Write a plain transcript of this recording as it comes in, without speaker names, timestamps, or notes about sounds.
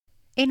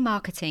In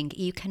marketing,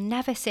 you can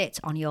never sit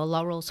on your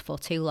laurels for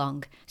too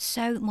long.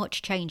 So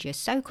much changes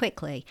so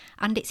quickly,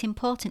 and it's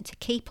important to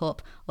keep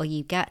up or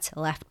you get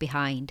left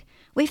behind.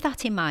 With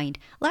that in mind,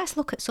 let's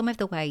look at some of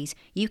the ways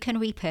you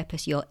can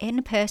repurpose your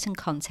in-person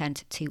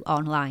content to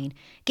online,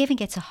 giving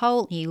it a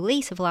whole new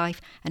lease of life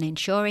and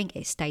ensuring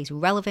it stays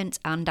relevant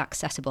and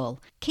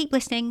accessible. Keep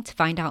listening to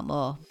find out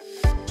more.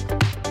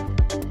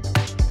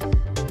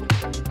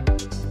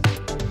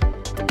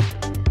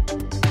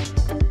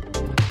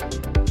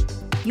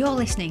 You're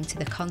listening to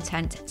the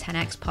Content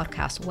 10x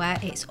podcast, where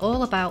it's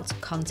all about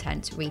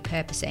content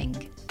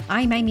repurposing.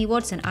 I'm Amy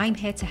Woods, and I'm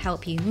here to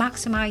help you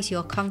maximise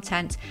your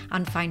content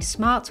and find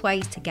smart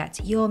ways to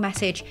get your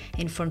message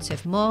in front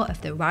of more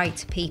of the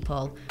right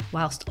people,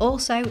 whilst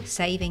also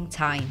saving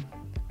time.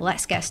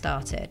 Let's get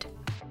started.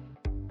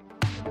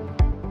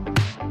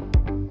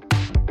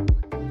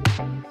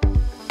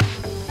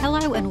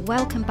 Hello and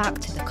welcome back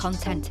to the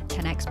Content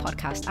 10x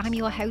podcast. I'm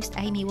your host,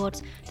 Amy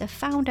Woods, the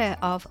founder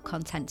of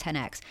Content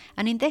 10x.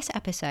 And in this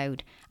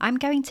episode, I'm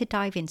going to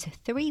dive into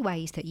 3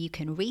 ways that you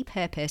can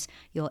repurpose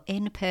your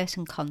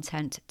in-person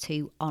content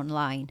to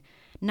online.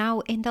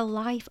 Now, in the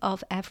life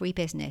of every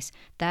business,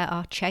 there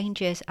are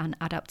changes and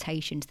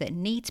adaptations that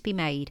need to be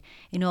made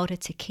in order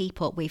to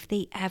keep up with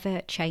the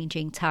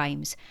ever-changing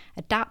times.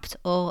 Adapt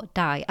or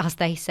die, as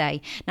they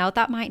say. Now,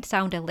 that might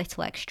sound a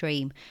little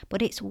extreme,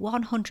 but it's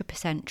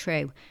 100%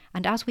 true.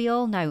 And as we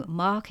all know,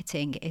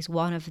 marketing is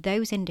one of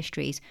those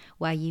industries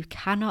where you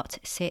cannot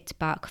sit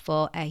back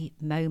for a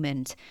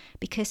moment,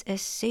 because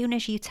as soon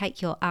as you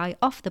take your eye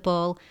off the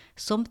ball,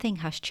 something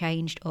has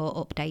changed or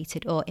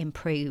updated or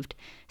improved.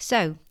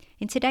 So,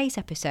 in today's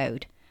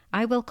episode,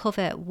 I will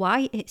cover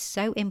why it's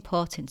so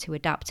important to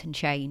adapt and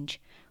change,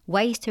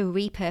 ways to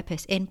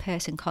repurpose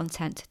in-person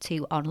content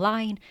to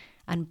online,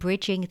 and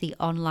bridging the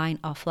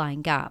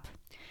online-offline gap.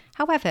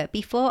 However,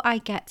 before I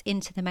get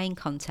into the main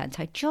content,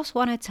 I just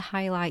wanted to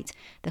highlight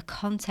the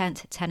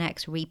Content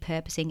 10x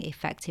Repurposing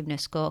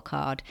Effectiveness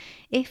Scorecard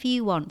if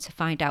you want to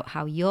find out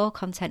how your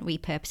content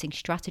repurposing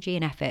strategy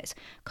and efforts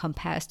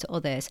compares to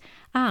others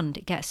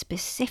and get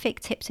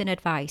specific tips and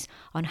advice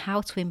on how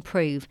to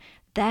improve.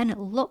 Then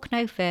look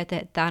no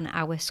further than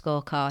our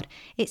scorecard.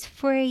 It's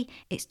free,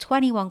 it's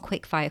 21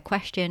 quickfire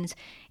questions,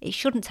 it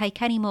shouldn't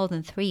take any more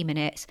than 3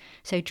 minutes,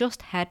 so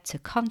just head to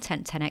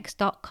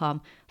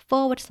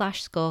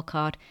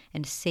content10x.com/scorecard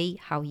and see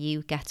how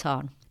you get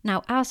on.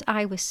 Now, as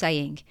I was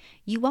saying,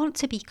 you want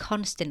to be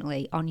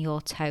constantly on your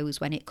toes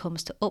when it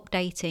comes to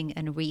updating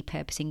and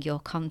repurposing your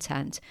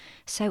content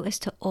so as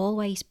to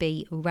always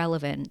be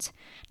relevant.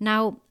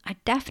 Now, I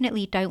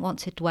definitely don't want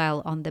to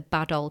dwell on the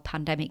bad old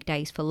pandemic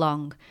days for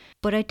long,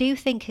 but I do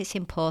think it's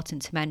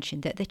important to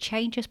mention that the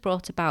changes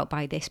brought about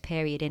by this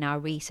period in our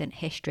recent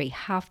history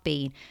have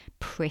been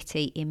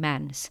pretty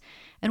immense.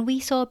 And we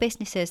saw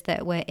businesses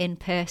that were in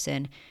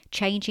person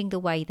changing the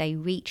way they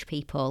reach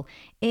people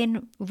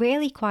in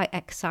really quite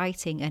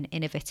exciting and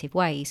innovative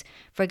ways.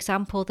 For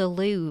example, the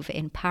Louvre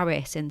in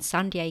Paris and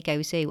San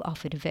Diego Zoo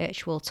offered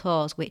virtual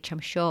tours, which I'm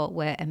sure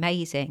were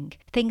amazing.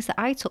 Things that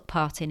I took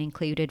part in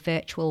included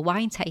virtual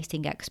wine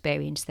tasting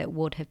experience that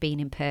would have been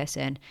in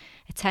person,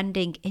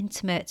 attending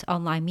intimate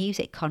online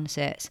music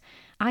concerts.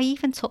 I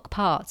even took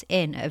part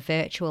in a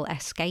virtual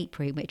escape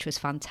room, which was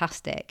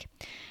fantastic.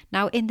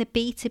 Now, in the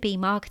B2B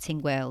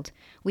marketing world,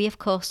 we of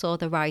course saw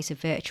the rise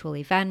of virtual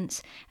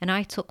events, and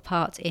I took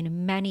part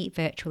in many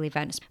virtual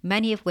events,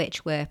 many of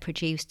which were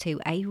produced to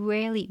a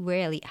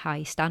really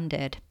high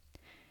standard.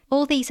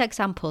 All these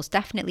examples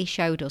definitely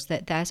showed us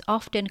that there's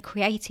often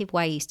creative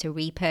ways to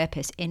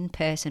repurpose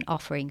in-person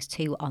offerings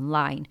to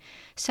online,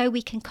 so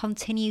we can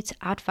continue to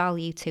add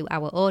value to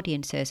our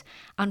audiences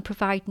and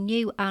provide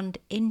new and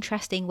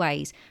interesting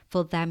ways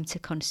for them to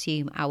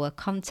consume our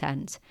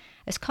content.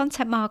 As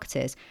content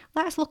marketers,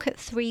 let's look at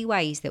 3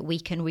 ways that we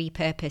can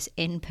repurpose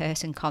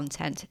in-person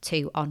content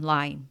to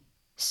online.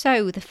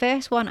 So the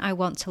first one I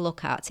want to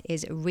look at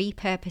is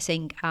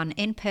repurposing an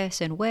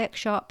in-person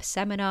workshop,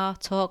 seminar,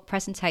 talk,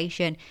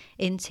 presentation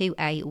into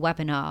a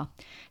webinar.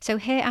 So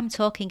here I'm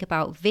talking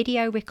about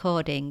video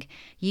recording,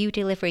 you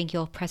delivering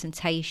your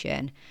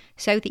presentation,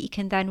 so that you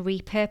can then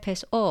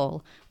repurpose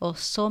all or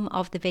some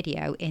of the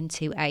video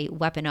into a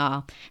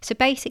webinar. So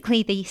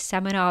basically the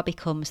seminar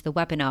becomes the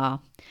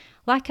webinar.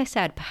 Like I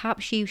said,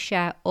 perhaps you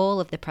share all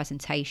of the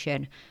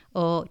presentation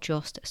or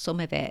just some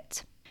of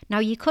it. Now,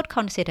 you could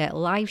consider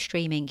live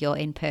streaming your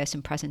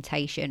in-person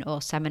presentation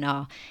or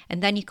seminar,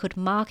 and then you could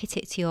market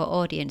it to your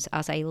audience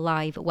as a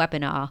live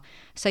webinar.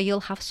 So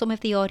you'll have some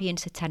of the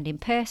audience attend in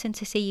person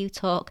to see you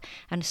talk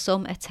and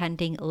some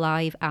attending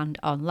live and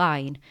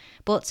online.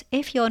 But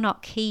if you're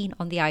not keen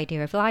on the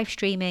idea of live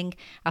streaming,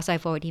 as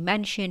I've already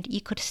mentioned,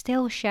 you could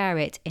still share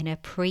it in a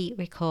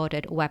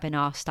pre-recorded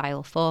webinar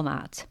style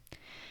format.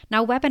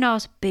 Now,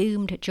 webinars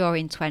boomed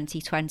during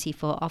 2020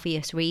 for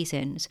obvious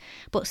reasons,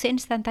 but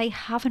since then they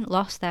haven't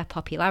lost their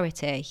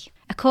popularity.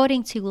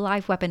 According to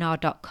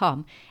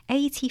livewebinar.com,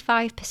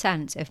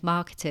 85% of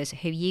marketers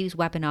who use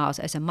webinars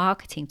as a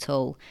marketing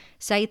tool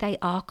say they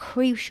are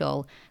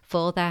crucial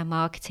for their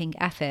marketing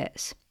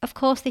efforts. Of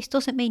course, this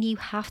doesn't mean you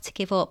have to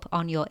give up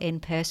on your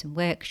in-person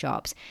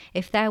workshops.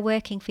 If they're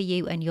working for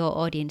you and your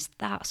audience,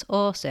 that's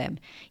awesome.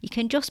 You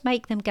can just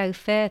make them go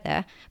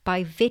further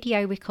by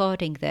video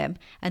recording them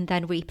and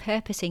then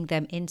repurposing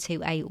them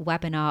into a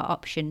webinar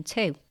option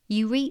too.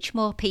 You reach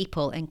more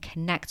people and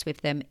connect with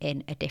them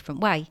in a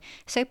different way.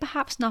 So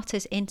perhaps not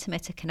as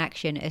intimate a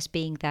connection as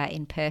being there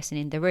in person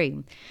in the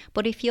room.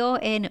 But if you're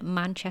in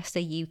Manchester,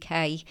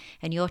 UK,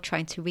 and you're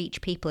trying to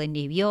reach people in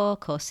New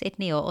York or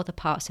Sydney or other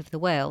parts of the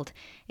world,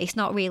 it's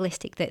not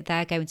realistic that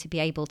they're going to be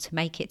able to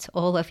make it to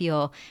all of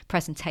your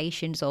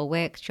presentations or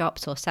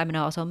workshops or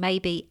seminars or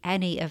maybe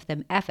any of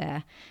them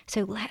ever.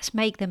 So let's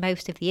make the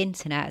most of the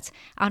internet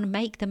and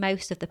make the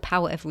most of the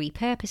power of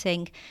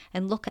repurposing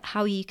and look at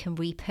how you can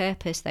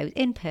repurpose those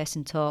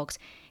in-person talks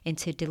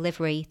into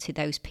delivery to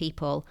those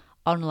people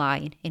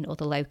online in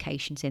other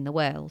locations in the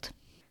world.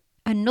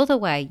 Another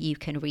way you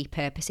can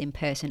repurpose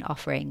in-person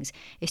offerings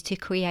is to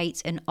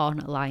create an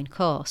online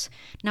course.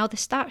 Now, the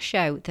stats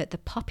show that the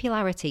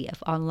popularity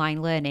of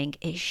online learning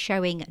is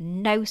showing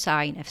no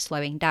sign of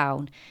slowing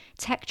down.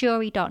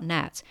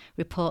 TechJury.net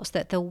reports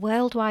that the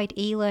worldwide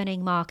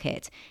e-learning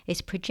market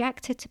is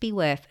projected to be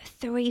worth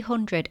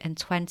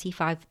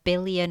 $325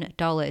 billion in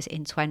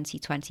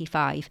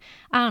 2025,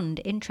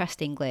 and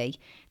interestingly,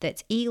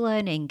 that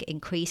e-learning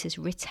increases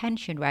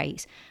retention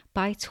rates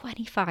by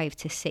 25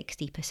 to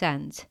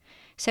 60%.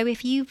 So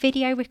if you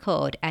video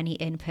record any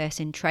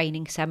in-person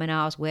training,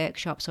 seminars,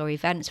 workshops or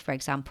events, for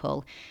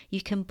example, you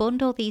can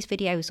bundle these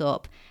videos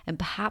up and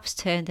perhaps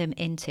turn them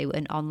into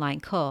an online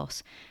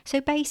course.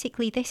 So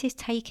basically this is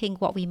taking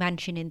what we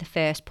mentioned in the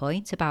first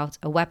point about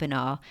a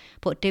webinar,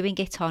 but doing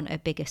it on a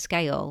bigger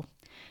scale.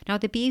 Now,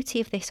 the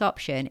beauty of this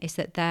option is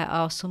that there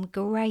are some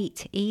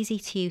great,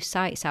 easy-to-use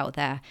sites out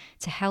there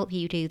to help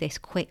you do this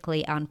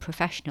quickly and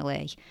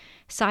professionally.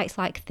 Sites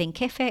like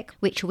Thinkific,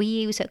 which we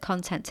use at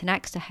Content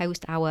 10x to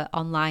host our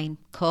online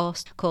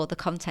course called the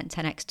Content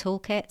 10x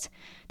Toolkit.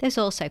 There's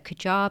also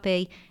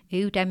Kajabi,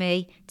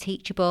 Udemy,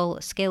 Teachable,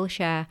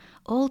 Skillshare,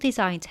 all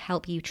designed to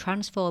help you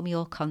transform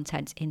your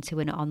content into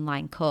an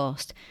online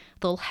course.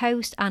 They'll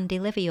host and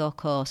deliver your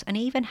course and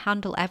even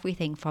handle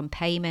everything from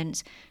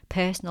payments,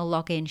 personal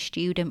login,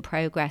 student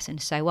progress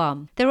and so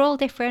on. They're all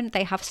different,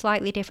 they have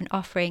slightly different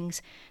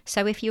offerings,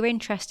 so if you're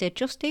interested,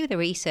 just do the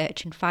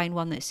research and find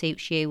one that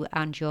suits you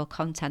and your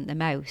content the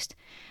most.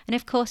 And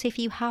of course, if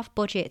you have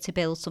budget to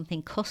build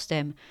something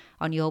custom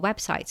on your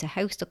website to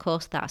host a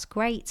course, that's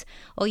great.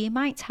 Or you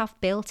might have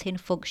built-in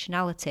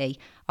functionality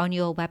on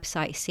your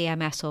website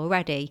CMS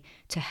already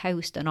to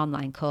host an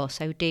online course,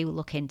 so do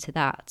look into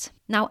that.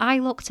 Now, I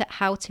looked at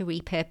how to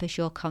repurpose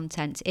your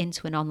content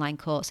into an online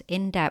course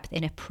in depth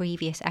in a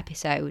previous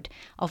episode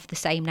of the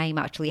same name,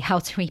 actually, how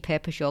to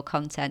repurpose your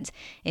content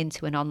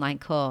into an online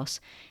course.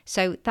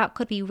 So that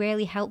could be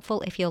really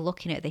helpful if you're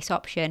looking at this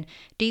option.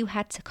 Do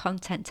head to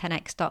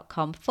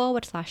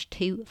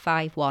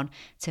content10x.com/251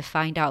 to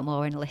find out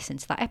more and listen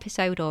to that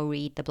episode or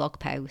read the blog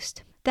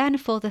post. Then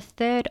for the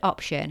third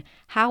option,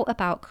 how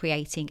about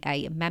creating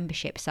a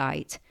membership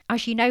site?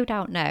 As you no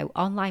doubt know,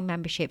 online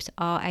memberships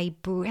are a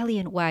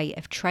brilliant way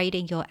of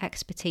trading your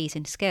expertise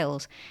and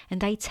skills,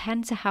 and they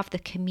tend to have the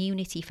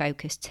community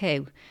focus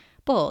too.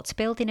 But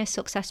building a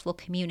successful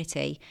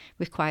community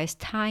requires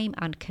time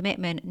and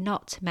commitment,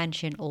 not to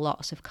mention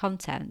lots of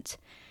content.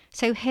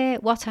 So here,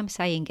 what I'm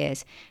saying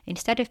is,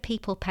 instead of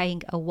people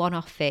paying a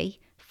one-off fee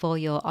for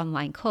your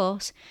online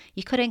course,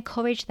 you could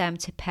encourage them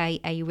to pay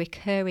a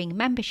recurring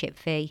membership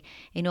fee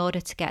in order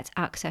to get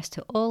access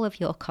to all of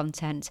your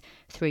content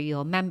through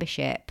your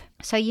membership.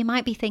 So you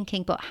might be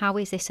thinking, but how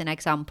is this an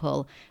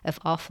example of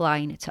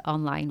offline to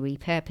online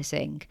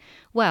repurposing?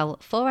 Well,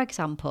 for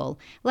example,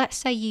 let's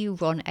say you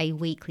run a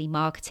weekly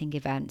marketing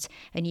event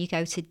and you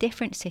go to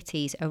different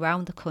cities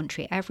around the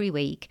country every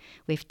week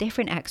with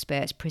different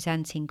experts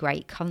presenting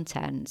great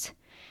content.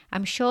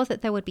 I'm sure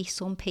that there would be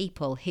some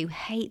people who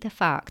hate the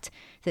fact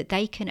that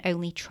they can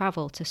only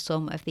travel to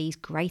some of these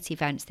great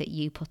events that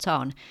you put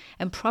on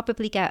and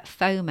probably get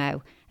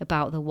FOMO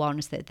about the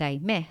ones that they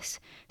miss.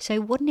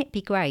 So wouldn't it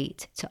be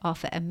great to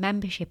offer a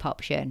membership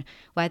option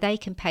where they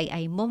can pay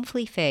a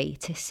monthly fee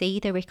to see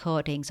the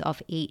recordings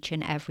of each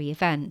and every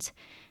event?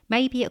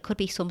 Maybe it could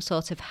be some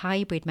sort of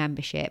hybrid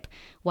membership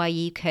where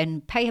you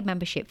can pay a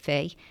membership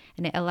fee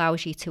and it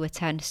allows you to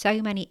attend so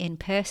many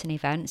in-person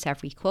events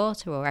every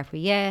quarter or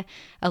every year,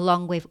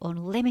 along with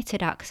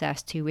unlimited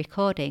access to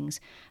recordings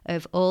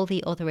of all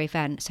the other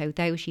events, so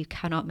those you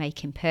cannot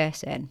make in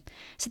person.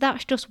 So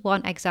that's just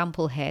one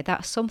example here.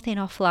 That's something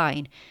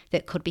offline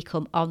that could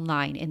become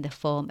online in the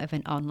form of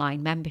an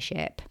online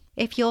membership.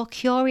 If you're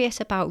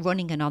curious about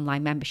running an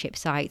online membership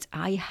site,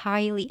 I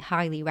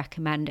highly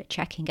recommend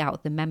checking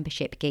out the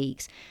Membership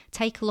Geeks.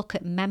 Take a look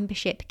at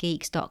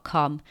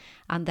membershipgeeks.com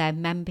and their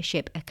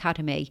Membership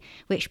Academy,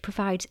 which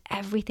provides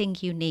everything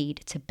you need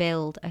to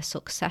build a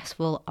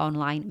successful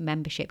online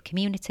membership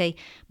community.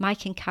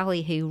 Mike and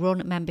Callie, who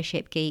run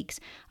Membership Geeks,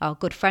 are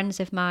good friends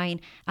of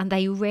mine, and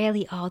they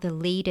really are the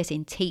leaders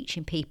in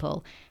teaching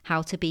people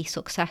how to be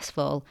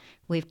successful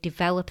with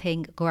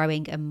developing,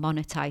 growing and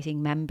monetizing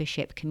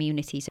membership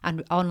communities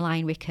and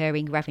online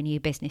recurring revenue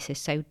businesses,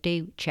 so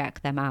do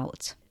check them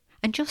out.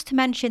 And just to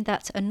mention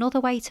that another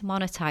way to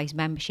monetize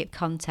membership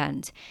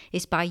content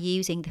is by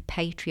using the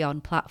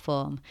Patreon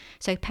platform.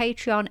 So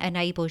Patreon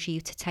enables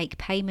you to take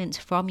payments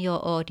from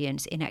your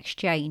audience in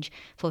exchange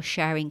for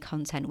sharing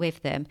content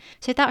with them.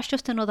 So that's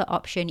just another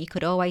option. You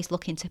could always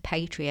look into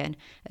Patreon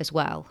as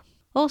well.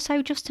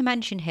 Also, just to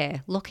mention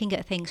here, looking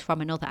at things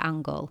from another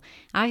angle,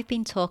 I've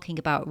been talking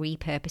about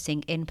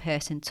repurposing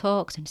in-person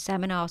talks and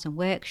seminars and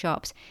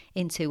workshops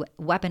into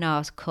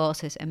webinars,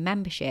 courses and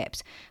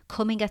memberships,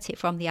 coming at it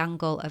from the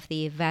angle of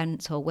the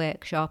event or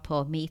workshop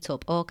or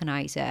meetup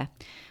organiser.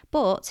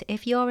 But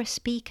if you're a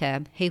speaker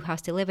who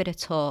has delivered a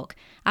talk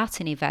at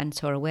an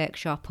event or a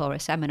workshop or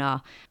a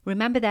seminar,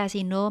 remember there's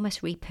enormous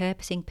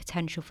repurposing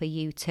potential for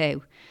you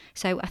too.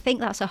 So I think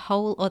that's a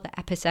whole other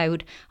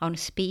episode on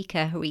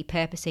speaker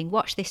repurposing.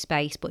 Watch this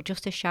space, but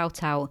just to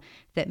shout out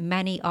that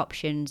many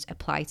options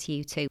apply to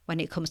you too when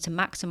it comes to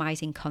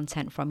maximising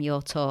content from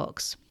your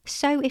talks.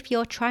 So if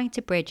you're trying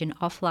to bridge an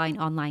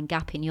offline-online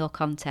gap in your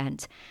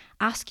content,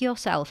 ask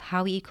yourself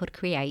how you could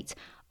create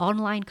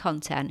online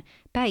content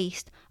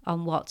based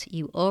on what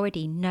you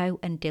already know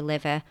and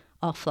deliver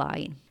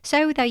offline.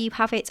 So there you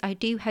have it. I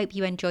do hope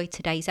you enjoyed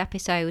today's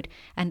episode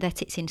and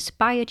that it's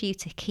inspired you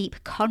to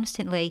keep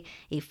constantly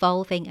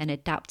evolving and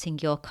adapting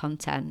your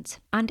content.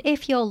 And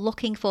if you're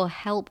looking for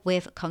help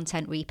with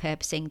content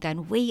repurposing,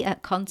 then we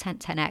at Content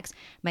 10x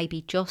may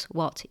be just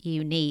what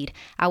you need.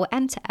 Our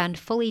end-to-end,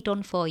 fully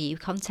done for you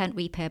content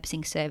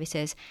repurposing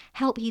services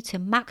help you to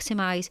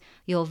maximize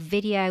your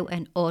video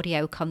and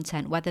audio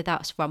content, whether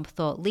that's from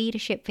thought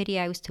leadership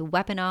videos to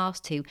webinars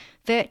to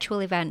virtual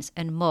events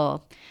and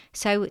more.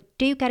 So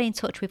do get in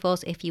touch with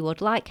us if you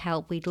would like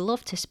help. We'd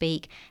love to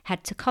speak.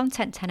 Head to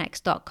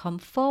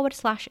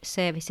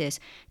content10x.com/services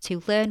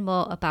to learn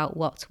more about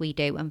what we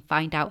do and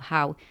find out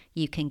how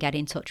you can get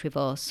in touch with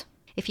us.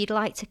 If you'd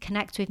like to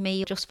connect with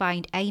me, just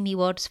find Amy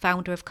Woods,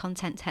 founder of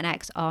Content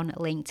 10x on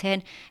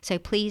LinkedIn. So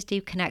please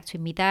do connect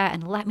with me there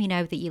and let me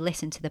know that you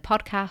listen to the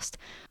podcast.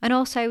 And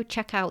also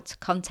check out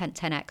Content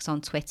 10x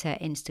on Twitter,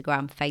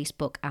 Instagram,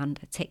 Facebook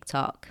and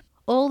TikTok.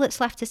 All that's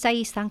left to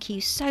say is thank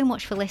you so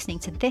much for listening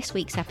to this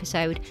week's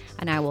episode,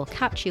 and I will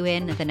catch you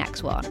in the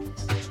next one.